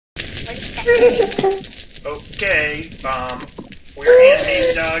Okay, we're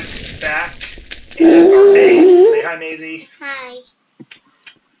Mazie Dogs back in our base. Say hi, Mazie. Hi.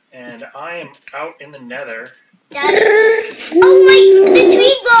 And I am out in the nether. Daddy. Oh my, the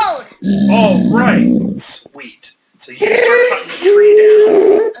tree glowed! Oh, right. Sweet. So you start cutting the tree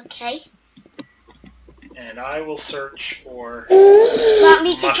down. Okay. And I will search for... Want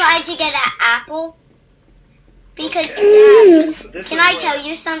me to try to get an apple? Because, okay. So this can is I where... tell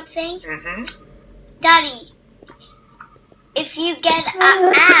you something? Mm-hmm. Daddy, if you get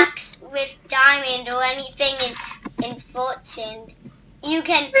an axe with diamond or anything in fortune, you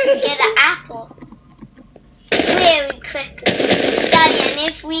can get an apple very quickly. Daddy, and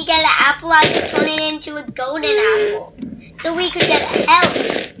if we get an apple, I could turn it into a golden apple. So we could get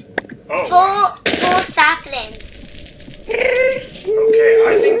health. Oh. Four saplings. Okay,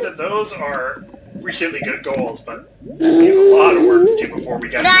 I think that those are really good goals, but we have a lot of work to do before we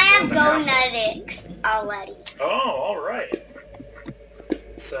get to But I have golden genetics already. Oh, alright.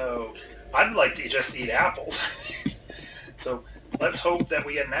 So, I'd like to just eat apples. So, let's hope that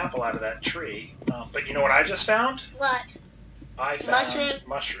we get an apple out of that tree. But you know what I just found? What? I found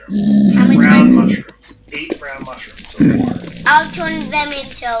mushrooms. How many brown mushrooms. 8 brown mushrooms so far. I'll turn them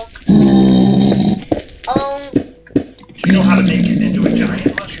into... Do you know how to make it into a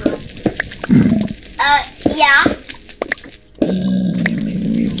giant mushroom? Yeah.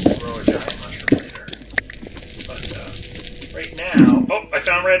 Maybe we'll grow a giant mushroom later. But, right now... Oh, I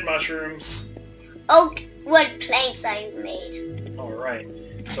found red mushrooms. Oh, what planks I made. Alright.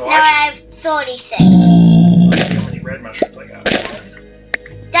 So now I have 36. How many red mushrooms I got?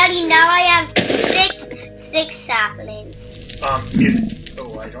 1. Daddy, now I have 6 saplings.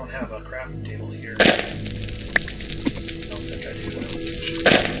 Oh, I don't have a crafting table here. I don't think I do.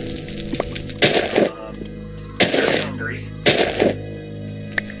 Very hungry.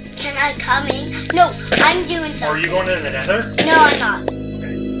 Can I come in? No, I'm doing something. Are you going to the nether? No, I'm not.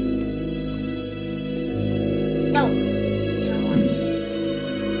 Okay. No.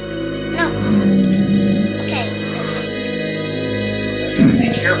 No. Okay. Be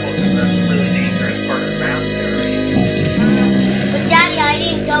careful, because that's a really dangerous part of the map there, right? But Daddy, I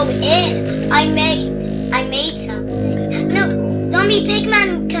didn't go in. I made something. No, zombie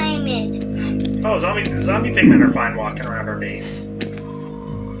pigman came in. Oh, zombie pigmen are fine walking around our base.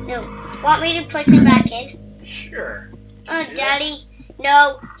 No. Want me to push him back in? Sure. Oh, Daddy.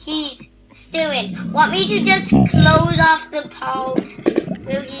 No, he's still in. Want me to just close off the poles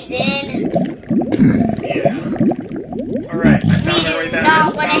while he's in? Yeah. Alright, I found my way back. We do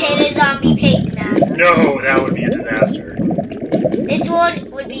not want to hit a zombie pigman. No, that would be a disaster. This one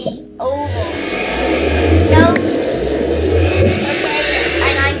would be over. No. Okay,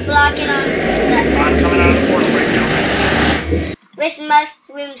 and I'm blocking on the... I'm coming out of the portal right now. With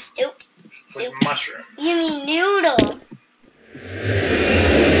mushroom soup. With mushrooms. You mean noodle.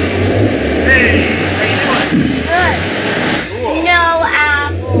 Hey, how you doing? Good. Cool. No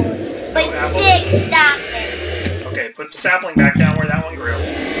apples. But No apples? 6 saplings. Okay, put the sapling back down where that one grew.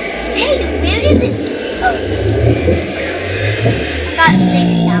 Hey, where did it... Oh. I got 6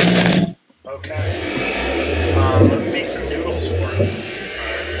 saplings. Okay. Let me make some noodles for us.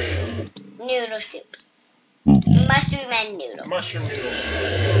 Noodle soup. Mushroom and noodle. Mushroom noodle soup.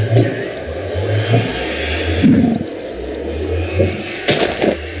 Okay.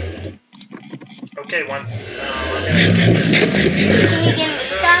 Okay, one. I'm gonna do this. Can you give me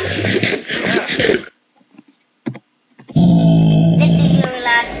some? Yeah. This is your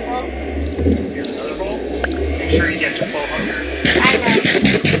last bowl. Here's another bowl. Make sure you get to full hunger. I know.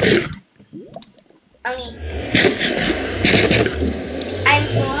 I'm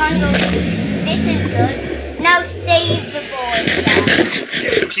full hunger. This is good. Now save the bowl.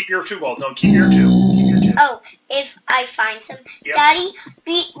 Yeah, keep your 2 balls. No, keep your 2. Keep your 2. Oh, if I find some. Yep. Daddy,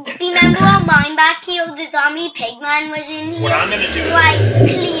 remember our mine back here? The zombie pigman was in here? What I'm going to do is... I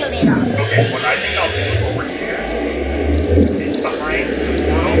clear it off. Okay, what I think I'll do over here is behind the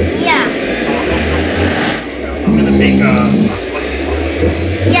portal. Yeah. I'm going to make a slushy farm.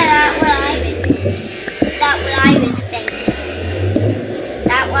 Yeah, that's what I was thinking.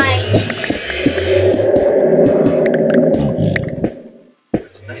 That's why I did this.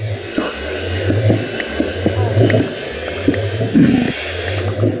 It's nice and dark back here.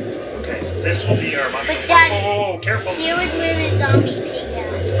 Okay, so this will be our mushroom. But Daddy, oh, careful. here is where the zombie pigman.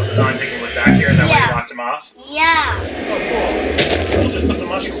 Oh, the zombie pigman was back here? Is that why you locked him off? Yeah. Oh, cool. So we'll just put the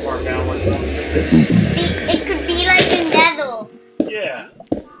mushroom farm down with the zombie pigman. It could be like a nether. Yeah.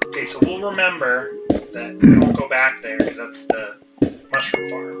 Okay, so we'll remember that we won't go back there, because that's the mushroom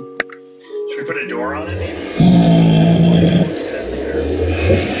farm. Should we put a door on it, maybe? Instead there.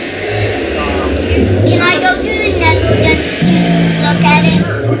 Can I go to the nether just to look at it?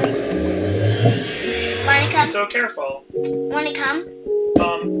 Wanna Be come? so careful. Wanna come?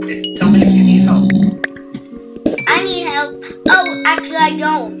 Tell me if you need help. I need help. Oh, actually I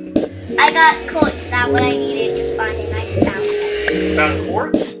don't. I got quartz. That's what I needed to find, and I found it. You found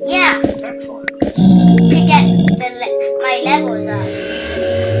quartz? Yeah, Excellent. to get my levels up.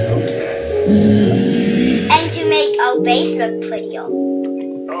 Okay. And to make our base look prettier.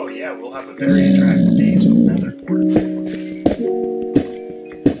 Oh yeah, we'll have a very attractive base with nether quartz.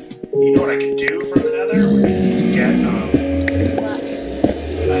 You know what I could do from the nether? We could get, What? I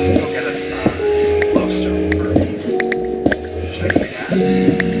can go get us glowstone for a base. Should I do that?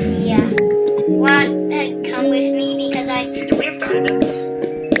 Yeah. Wanna come with me because I Hey, do we have diamonds?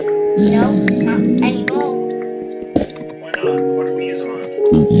 not anymore. Why not? What do we use them on?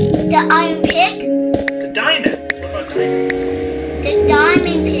 The iron pick, The diamonds! What about diamonds? the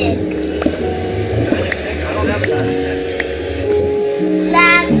diamond pick. Diamond pick? I don't have a diamond pick.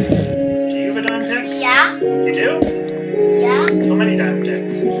 Lads, Do you have a diamond pick? yeah, You do? yeah. How many diamond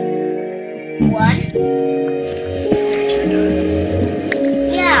picks? One, 2 diamonds.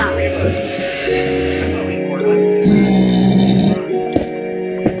 yeah. We have I thought we had more diamond picks.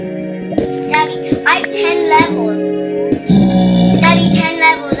 Daddy, I have 10 levels. Daddy, 10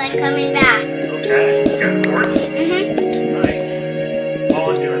 levels. I'm coming back. Okay, you got quartz? Nice. All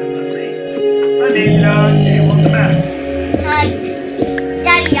I'm doing, let's see. Hi, Mazie. Hey, welcome back. Hi.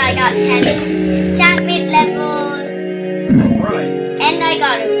 Daddy, I got 10 enchantment levels. Alright. And I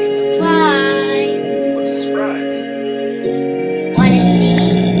got a surprise. What's a surprise? Wanna see?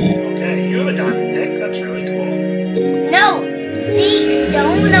 Okay, you have a diamond pick. That's really cool. No. See,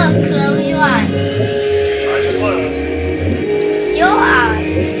 don't look. Close your eyes. Eyes are closed. Your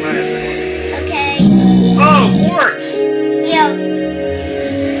eyes. My eyes are closed. Okay. Oh, quartz! Here.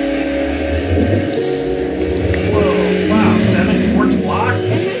 Whoa, wow, 7 quartz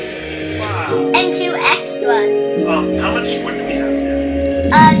blocks? Wow. And 2 extras. How much wood do we have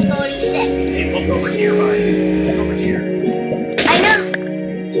now? 46. Hey, look over here, by you. Look over here. I know.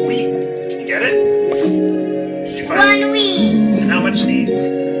 Wheat. Can you get it? Did you find 1 wheat. And how much seeds? 1.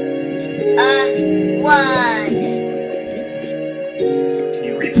 Can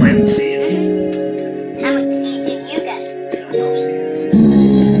you replant the seed? How much seeds did you get? I don't know seeds.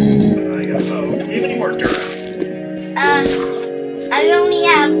 I gotta vote. Do we have any more dirt? I only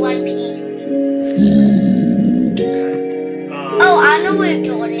have 1 piece. Okay. Oh, I know where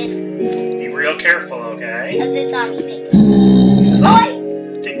Dawn is. Be real careful, okay? Of the zombie pig. So, Oi!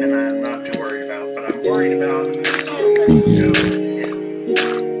 Digman I'm not too worried about, but I'm worried about goats, yeah.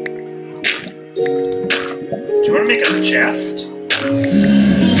 Do you want to make a chest?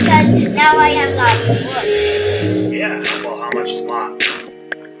 Because now I have lots of wood. Yeah, well, how much is lots?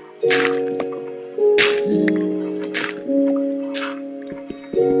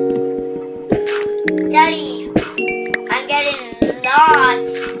 Daddy, I'm getting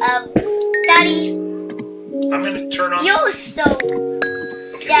lots of... Daddy, I'm going to turn on... you're so...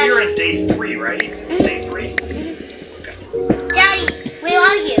 Okay, Daddy. we're in day 3, right? Is this day 3? Daddy, where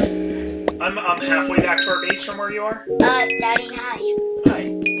are you? I'm halfway back to our base from where you are. Daddy, hi.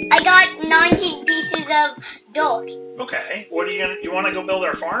 Hi. I got 19 pieces of dirt. Okay, what are you gonna... Do you want to go build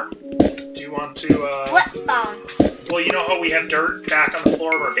our farm? Do you want to, What farm? Well, you know how we have dirt back on the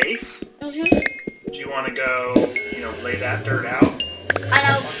floor of our base? Do you want to go, lay that dirt out? On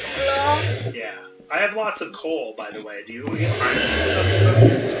our floor? Yeah. I have lots of coal, by the way. Do you get iron and stuff?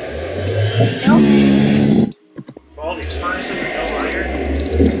 Nope. All these furnaces with no iron?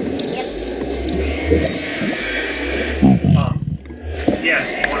 Yep.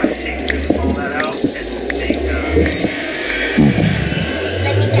 Yes, you want to take all that out and take,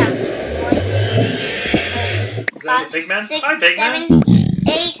 Let me count. 1, 2, 3, 4, is that the pig man? 6, Hi, pig 7, man.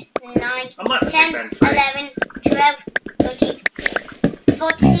 8, 9, I'm letting the 10, pig man free. 11, 12, 13,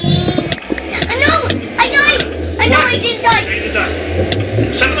 14. No! I died! I know I didn't die! Okay, you did die.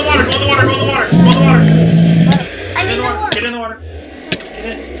 Step in the water, go in the water, go in the water, go in the water. I'm in the water. Get in the water. Get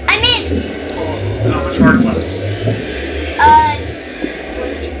in. I'm in! Oh, how much hearts left? 1,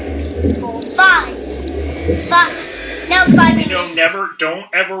 2, 3, 4, 5. No, 5 minutes. Don't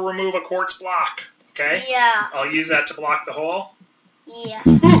ever remove a quartz block, okay? Yeah. I'll use that to block the hole. Yeah.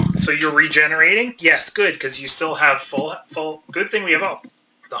 So you're regenerating? Yes, good, because you still have full. Good thing we have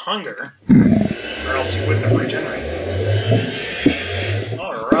the hunger, or else you wouldn't have regenerated.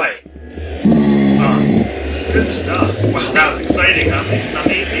 All right. Good stuff. Wow, that was exciting, huh,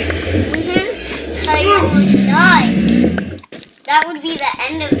 Mazie? I almost died. That would be the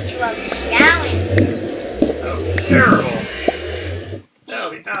end of 2 challenge. That was terrible. That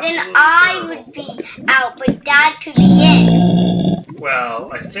would be absolutely I terrible. would be out, but Dad could be in.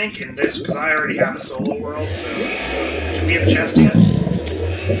 Well, I think in this, because I already have a solo world, so... Do we have a chest yet?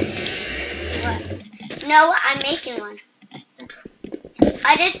 What? No, I'm making one. Okay.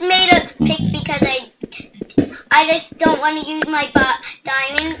 I just made a pick because I just don't want to use my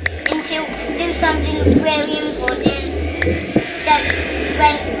diamond until do something really important. That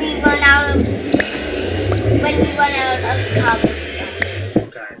when we run out of cobblestone.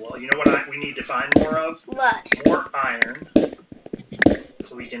 Okay, well, you know what we need to find more of? What? More iron.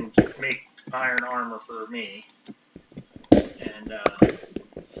 So we can make iron armor for me. And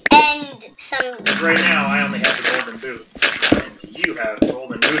some... right now, I only have the golden boots. And you have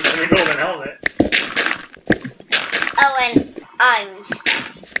golden boots and a golden helmet. Oh, and iron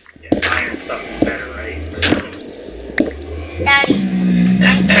stuff. Yeah, iron stuff is better, right? Daddy,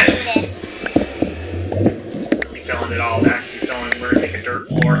 I'm doing this. Are we filling it all back? We're going to make a dirt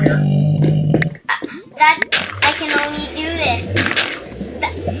floor here. That I can only do this.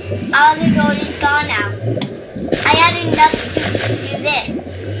 All the gold is gone now. I had enough to do this.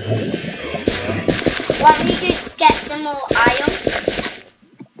 Want me to get some more iron?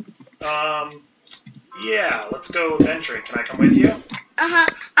 Yeah, let's go adventuring. Can I come with you? Uh-huh.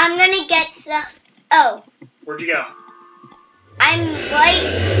 I'm gonna get some... Oh. Where'd you go? I'm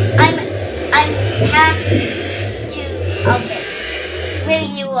half to... Okay. Where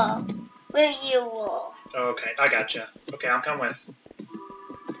you all? Okay, I gotcha. Okay, I'll come with.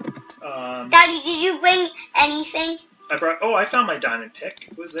 Daddy, did you bring anything? I found my diamond pick.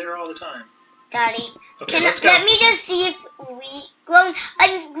 It was there all the time. Daddy, Okay, let's go. Let me just see if wheat grown.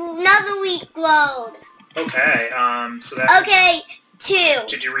 Another wheat grown. Okay, so that... Okay, 2.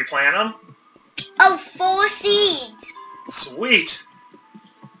 Did you replant them? Oh, 4 seeds. Sweet!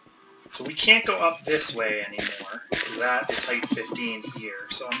 So we can't go up this way anymore, because that is height 15 here.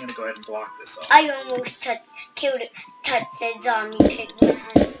 So I'm going to go ahead and block this off. I almost touched the zombie pigman.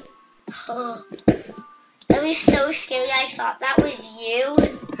 Oh, that was so scary. I thought that was you.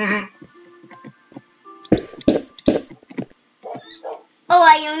 Oh,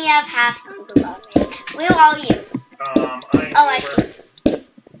 I only have half the bottom. Where are you? I see.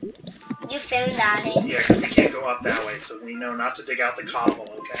 You found that in. Yeah, because we can't go up that way, so we know not to dig out the cobble,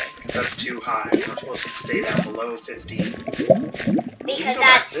 okay? Because that's too high. We're supposed to stay down below 15. Because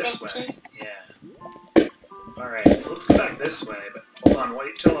that's this 15. way. Yeah. Alright, so let's go back this way, but hold on,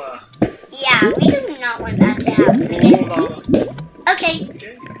 wait till, Yeah, we do not want that to happen. Hold on. Okay.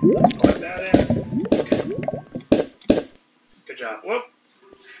 Okay, let's plug that in. Okay. Good job. Whoop.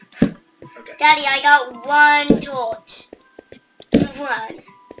 Okay. Daddy, I got 1 torch. 1.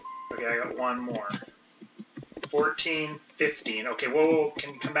 Okay, I got 1 more. 14, 15. Okay, whoa,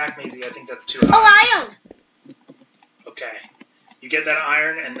 can you come back, Mazie? I think that's too high. Oh, iron! Okay. You get that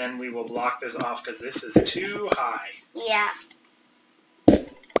iron, and then we will block this off, because this is too high. Yeah.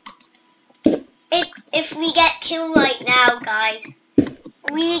 If we get killed right now, guys,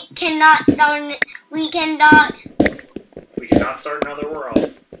 we cannot start another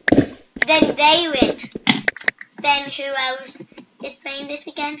world. Then they win. Then who else is playing this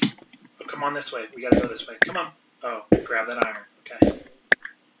again? Oh, come on this way. We gotta go this way. Come on. Oh, grab that iron.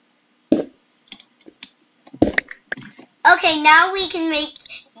 Okay. Okay, now we can make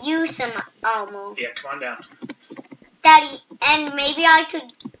you some armor. Yeah, come on down. Daddy, and maybe I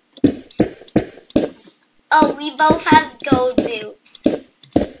could... Oh, we both have gold boots.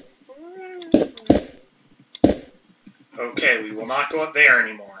 Okay, we will not go up there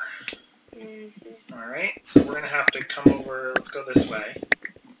anymore. Alright, so we're going to have to come over, let's go this way.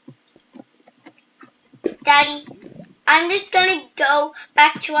 Daddy, I'm just going to go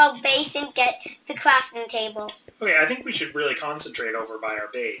back to our base and get the crafting table. Okay, I think we should really concentrate over by our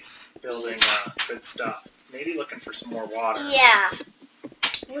base, building good stuff. Maybe looking for some more water. Yeah.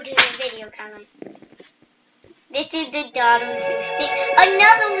 We'll do a video coming. This is the Donald Seuss thing.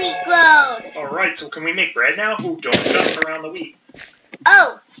 Another wheat grown! Alright, so can we make bread now? Ooh, don't jump around the wheat.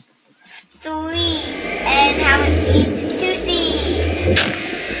 Oh! 3. And how much seeds? 2 seeds.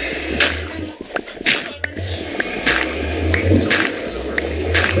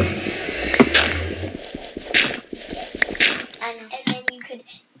 I know. And then you could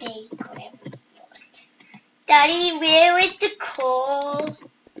bake whatever you want. Daddy, where is the coal?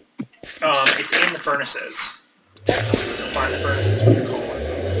 It's in the furnaces. So find the furnaces with the coal in.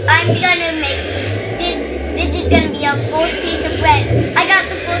 I'm gonna make this is gonna be our 4th piece of bread. I got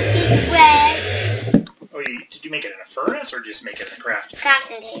the 4th piece of bread. Oh, did you make it in a furnace or just make it in a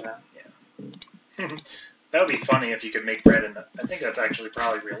crafting table? Yeah. That would be funny if you could make bread in the... I think that's actually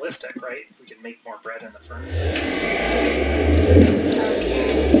probably realistic, right? If we could make more bread in the furnaces.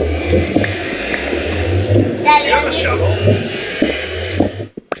 Daddy, Do you have a shovel?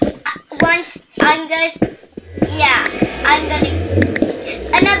 Once I'm gonna... Yeah, I'm gonna...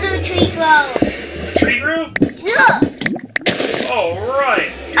 Another tree grow. A tree grew? Look! Oh,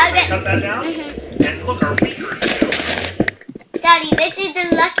 right. You're cut that down? Mm-hmm. And look, our wheat grew too. Daddy, this is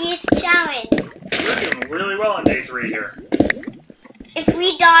the luckiest challenge. We're doing really well on day 3 here. If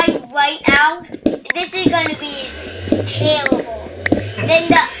we die right now, this is gonna be terrible.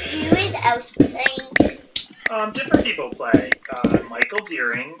 Then who is else playing? Different people play. Michael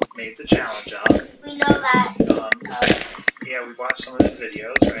Deering made the challenge up. We know that. Yeah, we watched some of his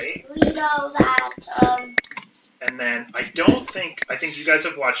videos, right? We know that. And then I think you guys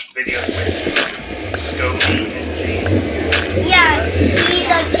have watched videos with Scobie and James. Yeah, he's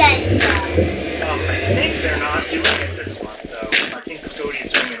against that. I think they're not doing it this month, though. I think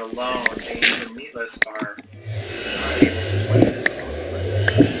Scotty's doing it alone. James and Meatless are not able to play this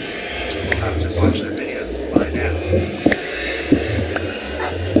month. We'll have to watch their videos and find out.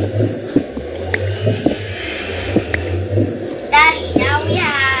 Daddy, now we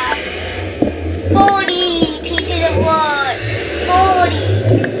have 40 pieces of wood. 40.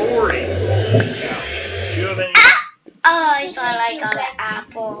 40. Yeah. Do you have any? Oh, I thought I got an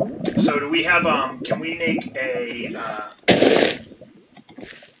apple. So do we have, can we make a,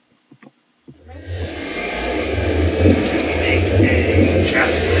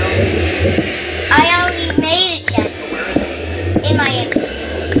 chest now? I already made a chest. Oh, where is it? In my inventory.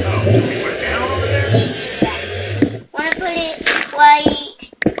 Oh, can we put it down over there? Yeah. Wanna put it right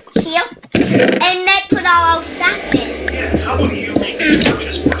here? And then put our sapling. Yeah, how about you make the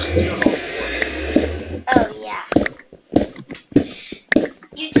torches for us? You have all the wood. Oh, yeah.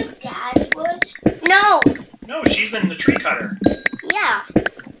 You took Dad's wood? No. No, she's been the tree cutter. Yeah.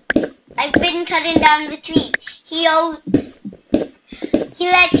 I've been cutting down the trees. He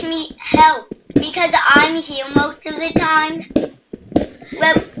lets me help because I'm here most of the time.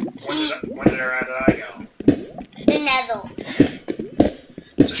 Well, When did I go? The nether.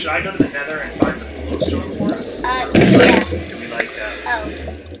 So should I go to the nether and find some glowstone for us? Yeah. Do we like Oh.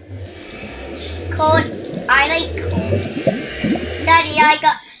 Quartz. I like quartz. Daddy,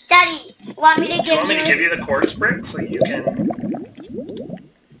 Daddy, want me to give you... Do you want me to give you the quartz bricks so you can...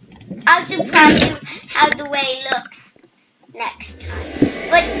 I'll surprise you how the way looks next time.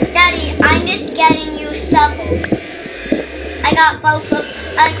 But, Daddy, I'm just getting you a shovel. I got both of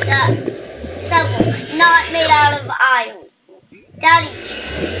us a shovel, not made out of iron. Daddy.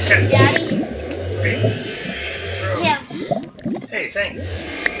 Okay. Daddy? Hey. Yeah. Hey, thanks.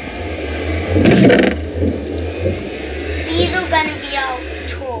 These are gonna be our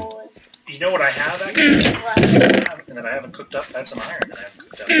tools. You know what I have, actually? And that I haven't cooked up? I have some iron that I haven't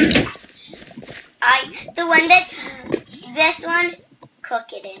cooked up. The one that's this one,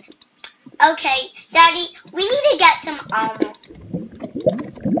 cook it in. Okay, Daddy, we need to get some armor.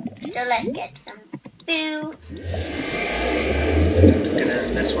 So let's get some boots. And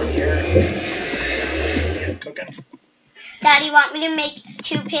then this one here. See it cooking? Daddy, want me to make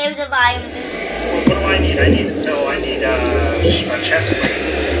 2 pairs of iron boots? Well, what do I need? I need a chest plate.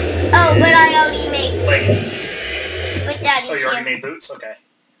 Oh, but I already made Leggings. But Daddy's Oh, you already here. made boots? Okay.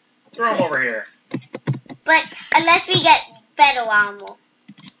 Throw them over here. But unless we get better armor,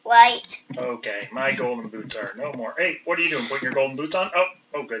 right? Okay, my golden boots are no more. Hey, what are you doing? Putting your golden boots on?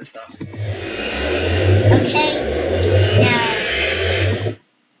 Oh, good stuff. Okay, now.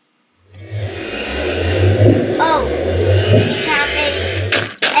 Oh, we can't make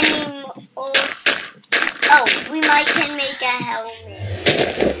any more. Oh, we can make a helmet.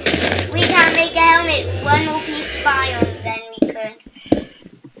 We can't make a helmet. One more piece of iron, then we could.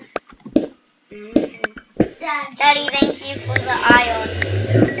 Daddy, thank you for the iron.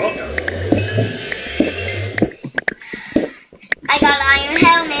 You're welcome. I got iron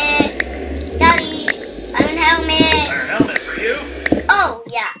helmet. Daddy, iron helmet. Iron helmet for you. Oh,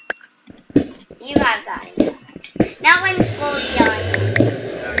 yeah. You have that. Now I'm fully iron.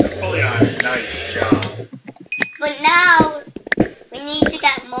 Fully iron. Nice job. But now, we need to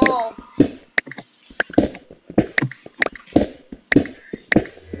get more.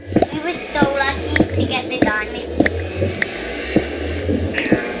 We were so lucky to get the diamond.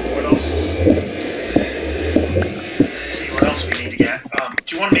 And what else? Let's see what else we need to get.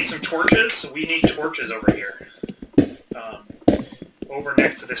 Do you want to make some torches? So we need torches over here. Over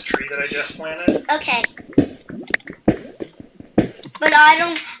next to this tree that I just planted. Okay. But I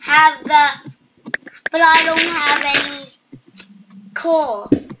don't have any coal.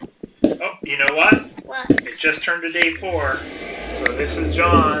 Oh, you know what? What? It just turned to day 4. So this is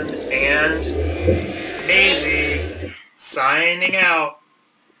John and Mazie signing out.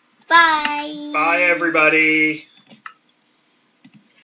 Bye. Bye, everybody.